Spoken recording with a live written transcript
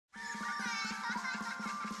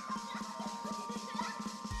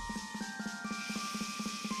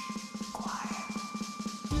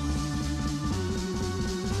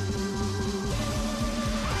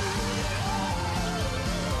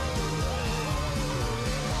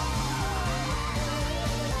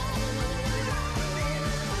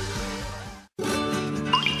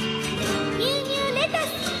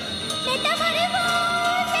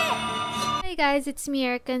guys, it's me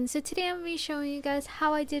Erica, and so today I'm going to be showing you guys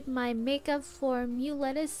how I did my makeup for Mew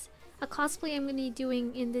Lettuce, a cosplay I'm going to be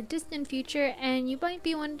doing in the distant future. And you might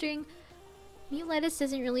be wondering, Mew Lettuce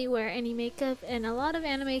doesn't really wear any makeup and a lot of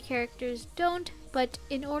anime characters don't, but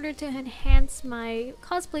in order to enhance my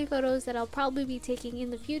cosplay photos that I'll probably be taking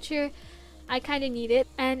in the future, I kind of need it,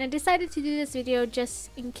 and I decided to do this video just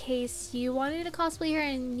in case you wanted a cosplayer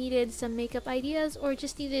and needed some makeup ideas, or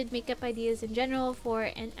just needed makeup ideas in general for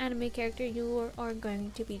an anime character you are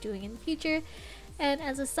going to be doing in the future. And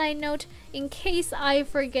as a side note, in case I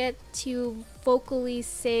forget to vocally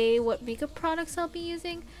say what makeup products I'll be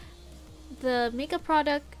using, the makeup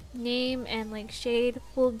product name and shade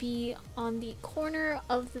will be on the corner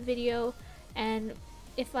of the video, and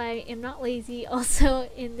if I am not lazy, also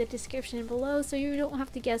in the description below, so you don't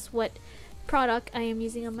have to guess what product I am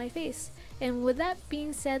using on my face. And with that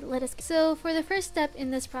being said, so for the first step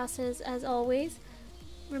in this process, as always,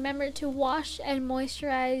 remember to wash and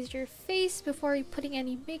moisturize your face before putting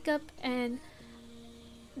any makeup. And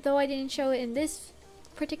though I didn't show it in this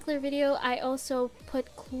particular video, I also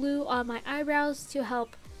put glue on my eyebrows to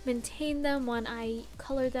help maintain them when I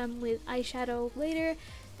color them with eyeshadow later.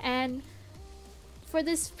 And for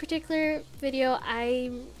this particular video,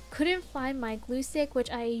 I couldn't find my glue stick, which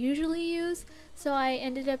I usually use, so I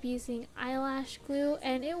ended up using eyelash glue,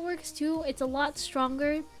 and it works too. It's a lot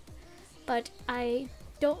stronger, but I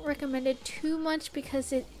don't recommend it too much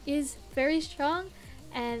because it is very strong,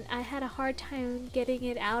 and I had a hard time getting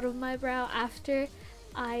it out of my brow after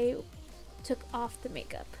I took off the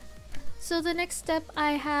makeup. So the next step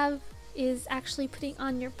I have is actually putting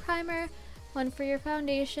on your primer. One for your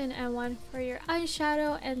foundation and one for your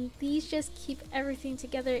eyeshadow, and these just keep everything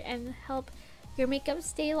together and help your makeup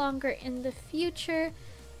stay longer in the future.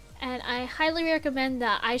 And I highly recommend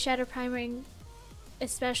the eyeshadow priming,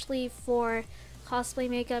 especially for cosplay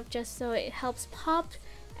makeup, just so it helps pop.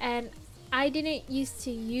 And I didn't used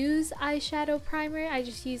to use eyeshadow primer, I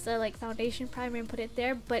just used the foundation primer and put it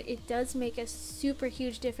there, but it does make a super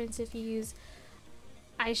huge difference if you use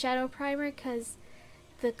eyeshadow primer, because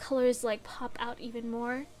the colors pop out even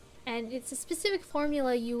more, and it's a specific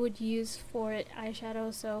formula you would use for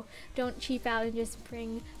eyeshadow, so don't cheap out and just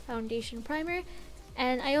bring foundation primer.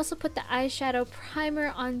 And I also put the eyeshadow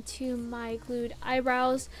primer onto my glued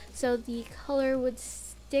eyebrows so the color would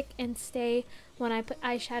stick and stay when I put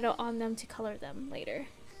eyeshadow on them to color them later.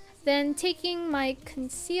 Then taking my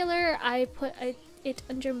concealer, I put it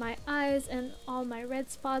under my eyes and all my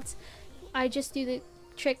red spots. I just do the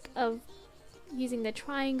trick of using the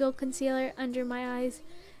triangle concealer under my eyes,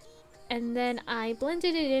 and then I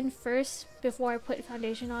blended it in first before I put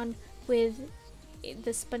foundation on with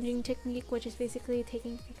the sponging technique, which is basically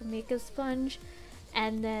taking a makeup sponge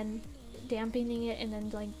and then dampening it and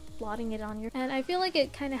then blotting it on your, and I feel like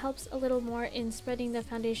it kind of helps a little more in spreading the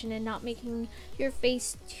foundation and not making your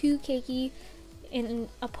face too cakey, in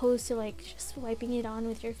opposed to just wiping it on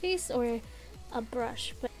with your face or a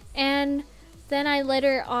brush. And then I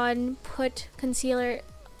later on put concealer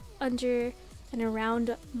under and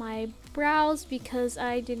around my brows because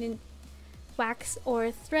I didn't wax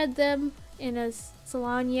or thread them in a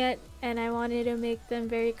salon yet, and I wanted to make them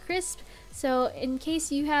very crisp. So in case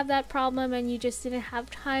you have that problem and you just didn't have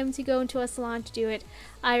time to go into a salon to do it,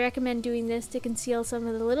 I recommend doing this to conceal some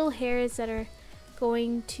of the little hairs that are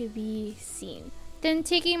going to be seen. Then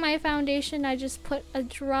taking my foundation, I just put a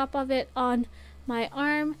drop of it on my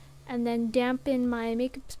arm and then dampen my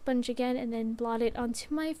makeup sponge again and then blot it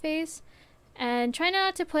onto my face. And try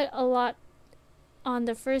not to put a lot on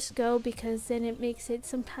the first go, because then it makes it,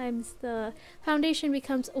 sometimes the foundation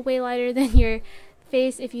becomes way lighter than your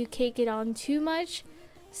face if you cake it on too much.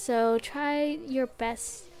 So try your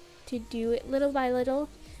best to do it little by little,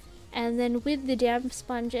 and then with the damp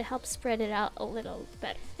sponge it helps spread it out a little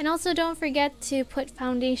better. And also don't forget to put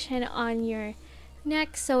foundation on your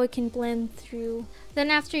neck so it can blend through.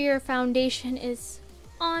 Then after your foundation is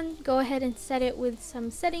on, go ahead and set it with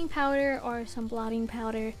some setting powder or some blotting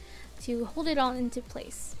powder to hold it all into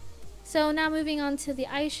place. So now moving on to the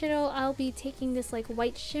eyeshadow, I'll be taking this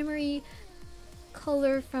white shimmery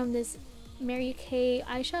color from this Mary Kay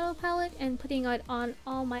eyeshadow palette and putting it on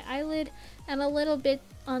all my eyelid and a little bit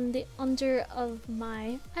on the under of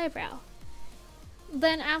my eyebrow.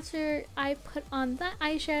 Then after I put on that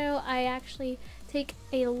eyeshadow, I actually take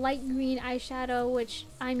a light green eyeshadow, which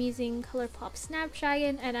I'm using ColourPop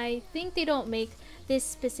Snapdragon, and I think they don't make this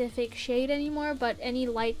specific shade anymore, but any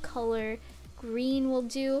light color green will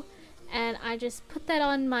do. And I just put that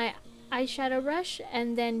on my eyeshadow brush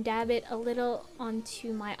and then dab it a little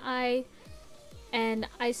onto my eye, and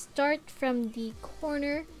I start from the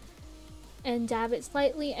corner and dab it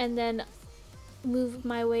slightly, and then move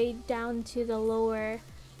my way down to the lower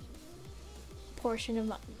portion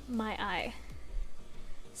of my eye,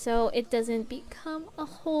 so it doesn't become a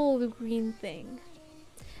whole green thing.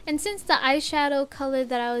 And since the eyeshadow color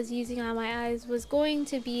that I was using on my eyes was going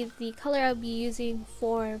to be the color I'll be using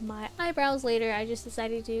for my eyebrows later, I just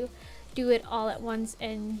decided to do it all at once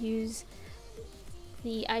and use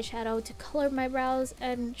the eyeshadow to color my brows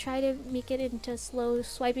and try to make it into slow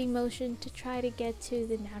swiping motion to try to get to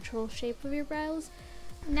the natural shape of your brows.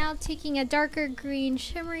 Now taking a darker green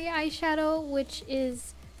shimmery eyeshadow, which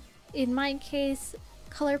is in my case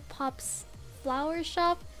ColourPop's Flower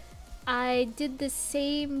Shop, I did the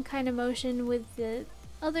same kind of motion with the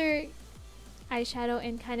other eyeshadow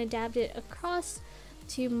and kind of dabbed it across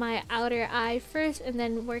to my outer eye first, and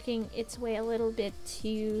then working its way a little bit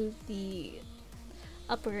to the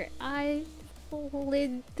upper eyelid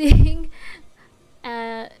thing,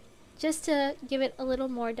 just to give it a little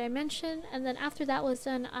more dimension. And then after that was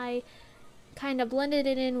done, I kind of blended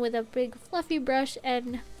it in with a big fluffy brush,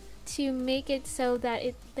 and to make it so that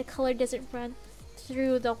the color doesn't run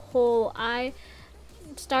through the whole eye,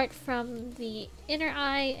 start from the inner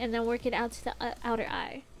eye and then work it out to the outer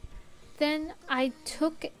eye. Then I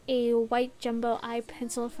took a white jumbo eye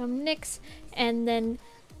pencil from NYX and then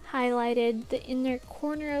highlighted the inner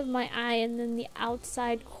corner of my eye and then the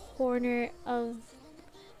outside corner of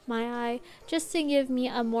my eye, just to give me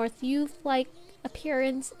a more youth-like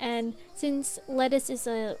appearance. And since Lettuce is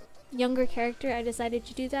a younger character, I decided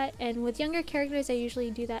to do that, and with younger characters I usually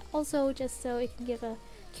do that also, just so it can give a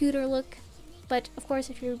cuter look. But of course,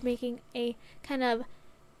 if you're making a kind of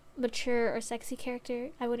mature or sexy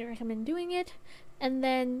character, I wouldn't recommend doing it. And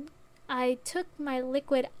then I took my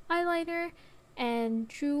liquid eyeliner and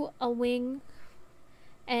drew a wing,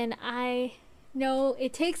 and I know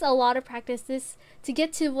it takes a lot of practice to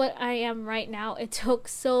get to what I am right now. It took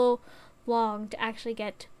so long to actually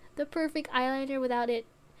get the perfect eyeliner without it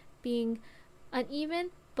being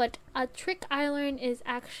uneven. But a trick I learned is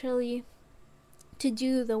actually to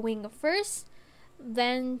do the wing first,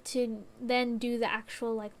 then do the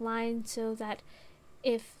actual like line, so that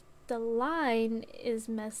if the line is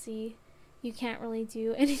messy you can't really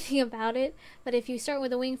do anything about it. But if you start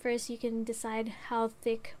with the wing first, you can decide how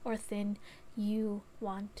thick or thin you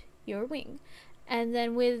want your wing. And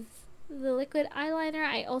then with the liquid eyeliner,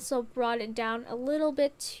 I also brought it down a little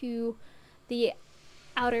bit to the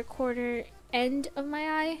outer corner end of my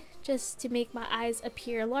eye, just to make my eyes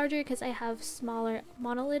appear larger because I have smaller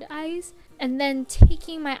monolid eyes. And then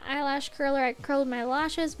taking my eyelash curler, I curled my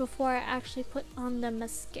lashes before I actually put on the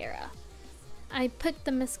mascara. I put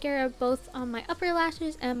the mascara both on my upper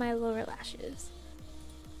lashes and my lower lashes.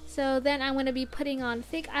 So then I'm going to be putting on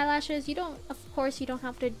fake eyelashes. Of course you don't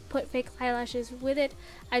have to put fake eyelashes with it.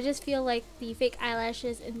 I just feel like the fake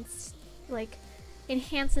eyelashes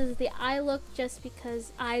enhances the eye look, just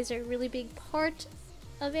because eyes are a really big part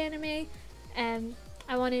of anime, and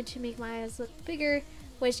I wanted to make my eyes look bigger,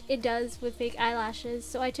 which it does with fake eyelashes.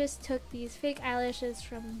 So I just took these fake eyelashes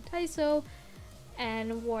from Daiso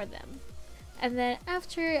and wore them. And then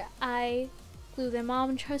after I glue them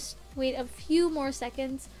on, just wait a few more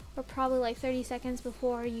seconds, or probably like 30 seconds,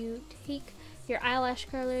 before you take your eyelash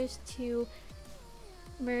curlers to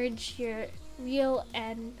merge your real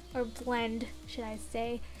or blend, should I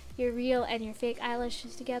say, your real and your fake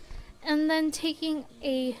eyelashes together. And then taking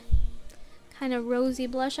a kind of rosy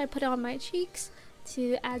blush, I put on my cheeks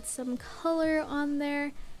to add some color on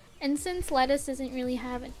there. And since Lettuce doesn't really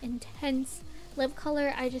have an intense lip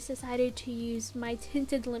color, I just decided to use my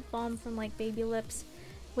tinted lip balm from like Baby Lips,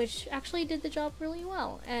 which actually did the job really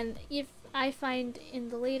well. And if I find in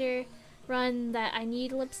the later run that I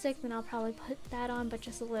need lipstick, then I'll probably put that on, but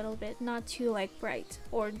just a little bit, not too like bright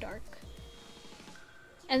or dark.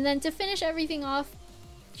 And then to finish everything off,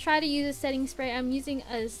 try to use a setting spray. I'm using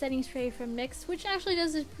a setting spray from NYX, which actually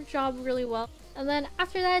does the job really well. And then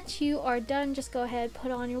after that you are done, just go ahead, put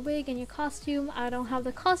on your wig and your costume. I don't have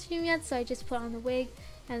the costume yet, so I just put on the wig,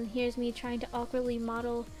 and here's me trying to awkwardly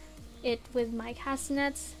model it with my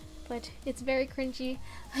castanets, but it's very cringy.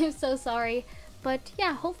 I'm so sorry. But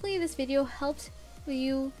yeah, hopefully this video helped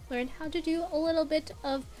you learn how to do a little bit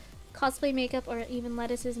of cosplay makeup, or even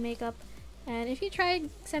Lettuce's makeup. And if you tried,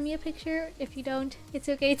 send me a picture. If you don't, it's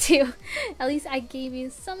okay too. At least I gave you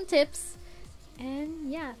some tips.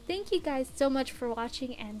 And yeah, thank you guys so much for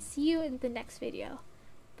watching, and see you in the next video.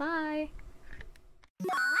 Bye!